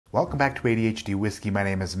Welcome back to ADHD Whiskey. My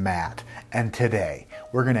name is Matt, and today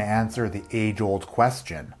we're going to answer the age-old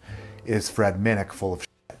question, is Fred Minnick full of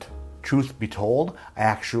shit? Truth be told, I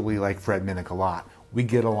actually like Fred Minnick a lot. We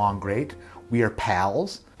get along great. We are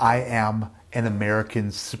pals. I am an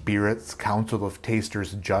American Spirits Council of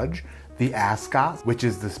Tasters judge, the ASCOT, which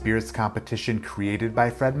is the spirits competition created by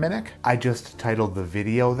Fred Minnick. I just titled the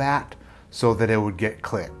video that so that it would get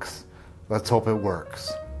clicks. Let's hope it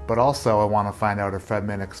works. But also, I want to find out if Fred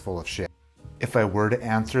Minnick's full of shit. If I were to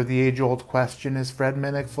answer the age-old question, is Fred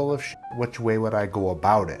Minnick full of shit, which way would I go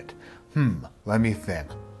about it? Let me think.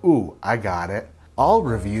 Ooh, I got it. I'll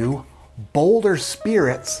review Boulder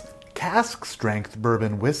Spirits Cask Strength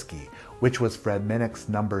Bourbon Whiskey, which was Fred Minnick's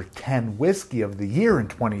number 10 whiskey of the year in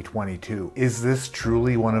 2022. Is this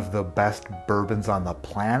truly one of the best bourbons on the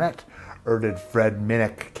planet? Or did Fred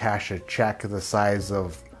Minnick cash a check the size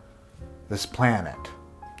of this planet?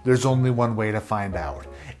 There's only one way to find out,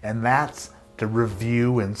 and that's to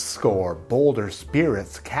review and score Boulder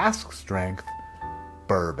Spirits Cask Strength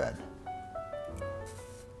Bourbon.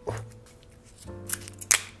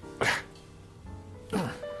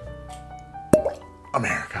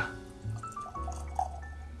 America.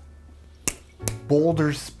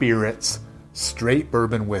 Boulder Spirits Straight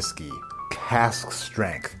Bourbon Whiskey, Cask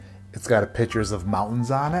Strength. It's got pictures of mountains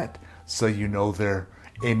on it, so you know they're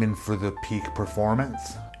aiming for the peak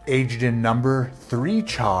performance. Aged in number 3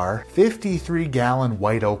 char, 53-gallon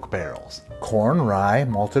white oak barrels. Corn, rye,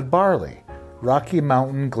 malted barley. Rocky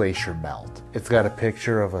Mountain glacier melt. It's got a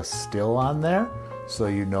picture of a still on there, so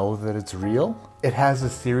you know that it's real. It has a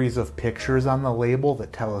series of pictures on the label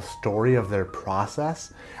that tell a story of their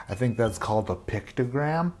process. I think that's called a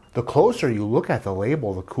pictogram. The closer you look at the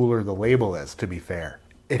label, the cooler the label is, to be fair.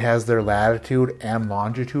 It has their latitude and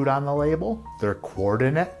longitude on the label, their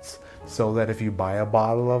coordinates, so that if you buy a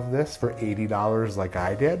bottle of this for $80 like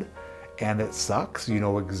I did, and it sucks, you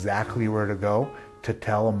know exactly where to go to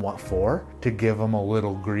tell them what for, to give them a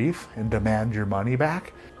little grief and demand your money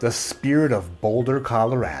back. The Spirit of Boulder,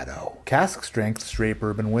 Colorado. Cask Strength Straight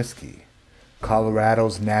Bourbon Whiskey.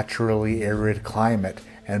 Colorado's naturally arid climate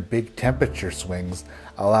and big temperature swings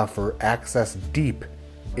allow for access deep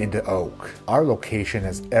into oak. Our location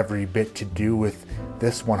has every bit to do with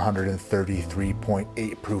this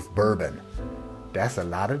 133.8 proof bourbon. That's a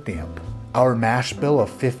lot of damp. Our mash bill of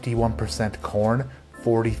 51% corn,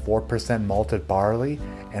 44% malted barley,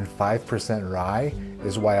 and 5% rye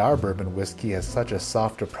is why our bourbon whiskey has such a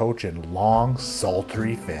soft approach and long,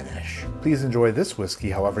 sultry finish. Please enjoy this whiskey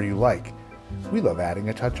however you like. We love adding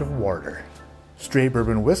a touch of water. Straight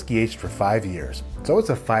bourbon whiskey aged for 5 years. So it's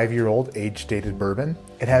a 5-year-old age-stated bourbon.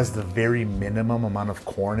 It has the very minimum amount of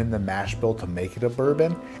corn in the mash bill to make it a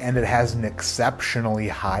bourbon, and it has an exceptionally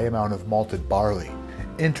high amount of malted barley.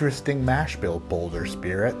 Interesting mash bill, Boulder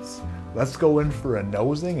Spirits. Let's go in for a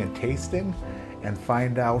nosing and tasting and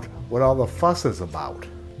find out what all the fuss is about.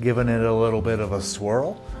 Giving it a little bit of a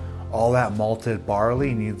swirl. All that malted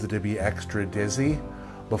barley needs to be extra dizzy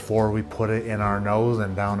before we put it in our nose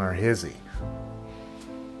and down our hizzy.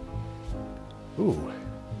 Ooh.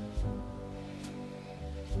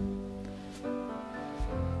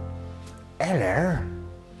 Hello.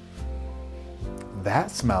 That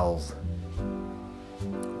smells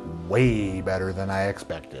way better than I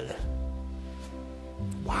expected.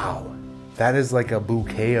 Wow. That is like a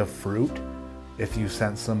bouquet of fruit. If you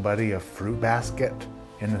sent somebody a fruit basket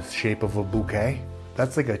in the shape of a bouquet,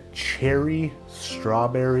 that's like a cherry,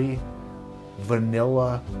 strawberry,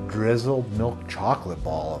 vanilla, drizzled milk chocolate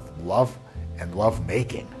ball of love and love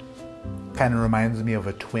making. Kind of reminds me of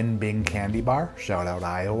a Twin Bing candy bar. Shout out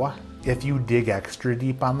Iowa. If you dig extra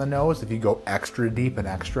deep on the nose, if you go extra deep and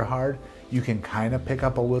extra hard, you can kind of pick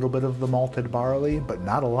up a little bit of the malted barley, but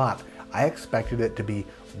not a lot. I expected it to be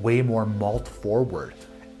way more malt forward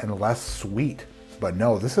and less sweet. But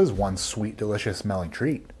no, this is one sweet, delicious smelling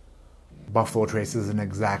treat. Buffalo Trace isn't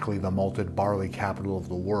exactly the malted barley capital of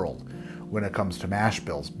the world when it comes to mash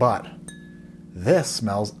bills, but this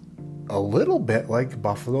smells a little bit like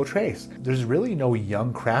Buffalo Trace. There's really no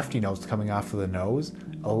young crafty notes coming off of the nose.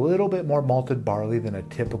 A little bit more malted barley than a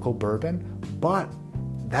typical bourbon, but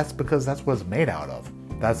that's because that's what it's made out of.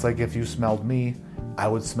 That's like if you smelled me, I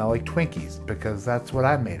would smell like Twinkies because that's what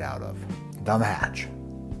I'm made out of. Down the hatch.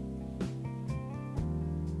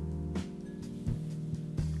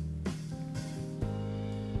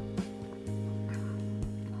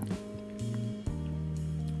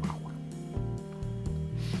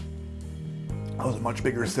 That was a much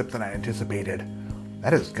bigger sip than I anticipated.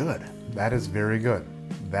 That is good. That is very good.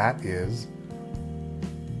 That is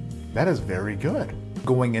very good.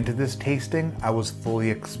 Going into this tasting, I was fully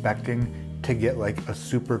expecting to to get like a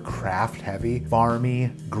super craft heavy,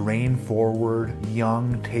 farmy, grain forward,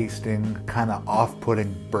 young tasting, kind of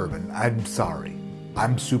off-putting bourbon. I'm sorry.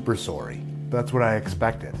 I'm super sorry. That's what I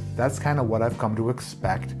expected. That's kind of what I've come to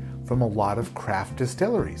expect from a lot of craft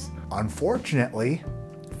distilleries. Unfortunately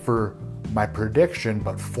for my prediction,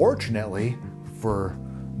 but fortunately for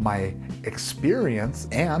my experience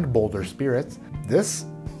and Boulder Spirits, this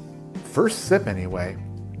first sip anyway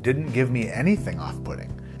didn't give me anything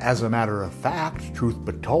off-putting. As a matter of fact, truth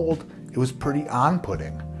be told, it was pretty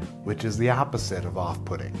on-putting, which is the opposite of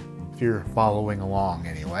off-putting, if you're following along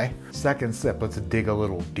anyway. Second sip, let's dig a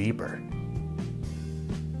little deeper.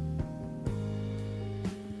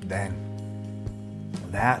 Dang.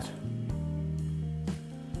 That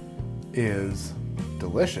is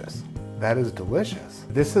delicious. That is delicious.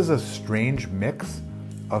 This is a strange mix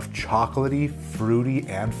of chocolatey, fruity,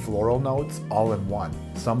 and floral notes all in one.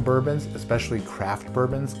 Some bourbons, especially craft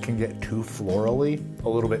bourbons, can get too florally, a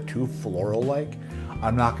little bit too floral-like.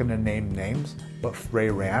 I'm not gonna name names, but Frey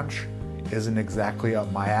Ranch isn't exactly up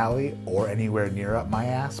my alley or anywhere near up my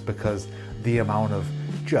ass because the amount of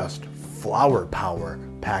just flower power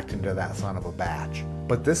packed into that son of a batch.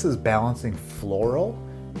 But this is balancing floral,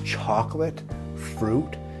 chocolate,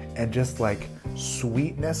 fruit, and just like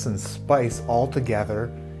sweetness and spice all together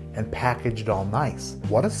and packaged all nice.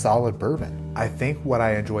 What a solid bourbon. I think what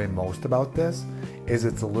I enjoy most about this is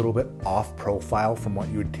it's a little bit off profile from what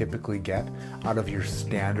you would typically get out of your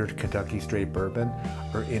standard Kentucky straight bourbon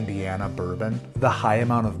or Indiana bourbon. The high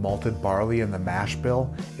amount of malted barley in the mash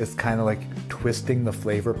bill is kind of like twisting the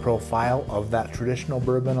flavor profile of that traditional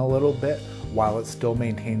bourbon a little bit, while it still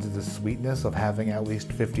maintains the sweetness of having at least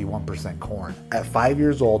 51% corn. At 5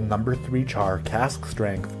 years old, number 3 char, cask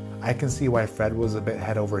strength, I can see why Fred was a bit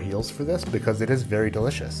head over heels for this because it is very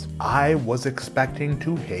delicious. I was expecting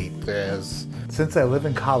to hate this. Since I live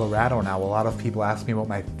in Colorado now, a lot of people ask me what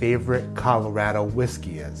my favorite Colorado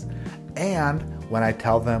whiskey is. And when I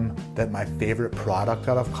tell them that my favorite product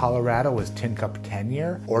out of Colorado is Tin Cup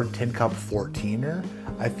 10-year or Tin Cup 14-year,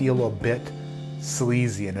 I feel a bit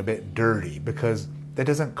sleazy and a bit dirty because that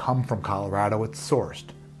doesn't come from Colorado, it's sourced.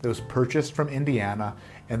 It was purchased from Indiana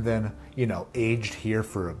and then, aged here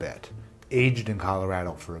for a bit. Aged in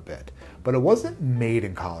Colorado for a bit. But it wasn't made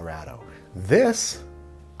in Colorado. This,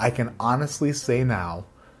 I can honestly say now,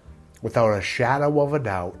 without a shadow of a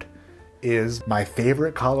doubt, is my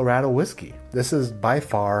favorite Colorado whiskey. This is by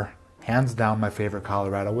far, hands down, my favorite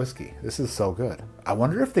Colorado whiskey. This is so good. I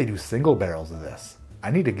wonder if they do single barrels of this. I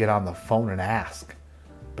need to get on the phone and ask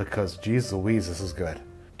because geez Louise, this is good.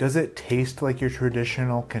 Does it taste like your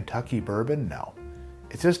traditional Kentucky bourbon? No.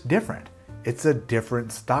 It's just different. It's a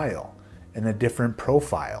different style and a different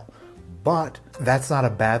profile. But that's not a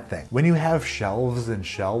bad thing. When you have shelves and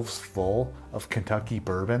shelves full of Kentucky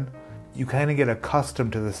bourbon, you kind of get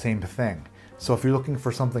accustomed to the same thing. So if you're looking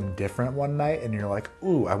for something different one night and you're like,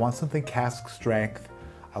 ooh, I want something cask strength,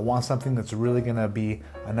 I want something that's really gonna be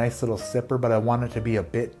a nice little sipper, but I want it to be a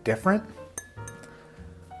bit different,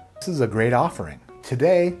 this is a great offering.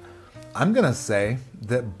 Today, I'm gonna say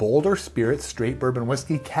that Boulder Spirits Straight Bourbon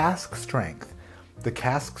Whiskey Cask Strength, the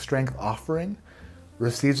cask strength offering,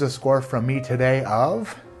 receives a score from me today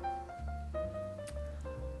of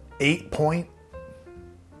 8.0.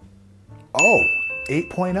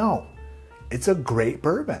 8.0. It's a great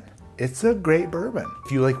bourbon. It's a great bourbon.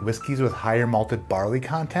 If you like whiskeys with higher malted barley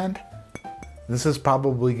content, this is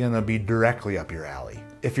probably gonna be directly up your alley.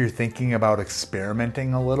 If you're thinking about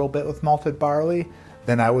experimenting a little bit with malted barley,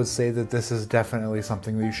 then I would say that this is definitely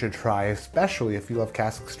something that you should try, especially if you love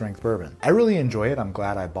cask strength bourbon. I really enjoy it. I'm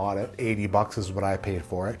glad I bought it. $80 is what I paid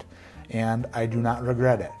for it, and I do not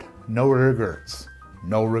regret it. No regrets.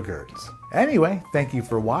 No regrets. Anyway, thank you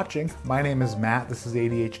for watching. My name is Matt. This is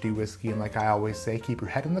ADHD Whiskey, and like I always say, keep your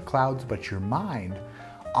head in the clouds, but your mind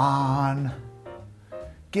on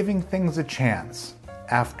giving things a chance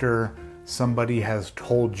after somebody has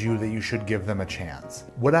told you that you should give them a chance.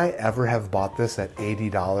 Would I ever have bought this at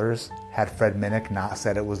 $80 had Fred Minnick not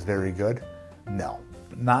said it was very good? No.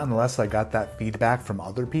 Not unless I got that feedback from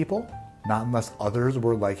other people. Not unless others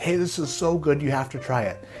were like, hey, this is so good, you have to try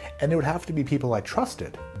it. And it would have to be people I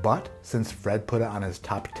trusted. But since Fred put it on his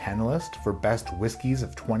top 10 list for best whiskeys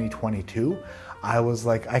of 2022, I was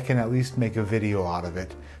like, I can at least make a video out of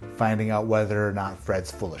it, finding out whether or not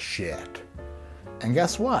Fred's full of shit. And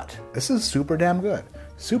guess what? This is super damn good.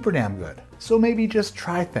 Super damn good. So maybe just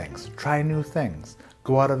try things. Try new things.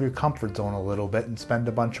 Go out of your comfort zone a little bit and spend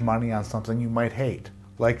a bunch of money on something you might hate.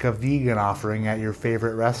 Like a vegan offering at your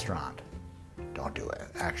favorite restaurant. Don't do it.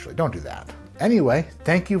 Actually, don't do that. Anyway,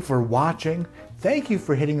 thank you for watching. Thank you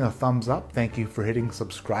for hitting a thumbs up. Thank you for hitting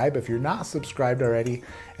subscribe if you're not subscribed already.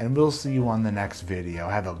 And we'll see you on the next video.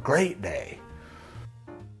 Have a great day.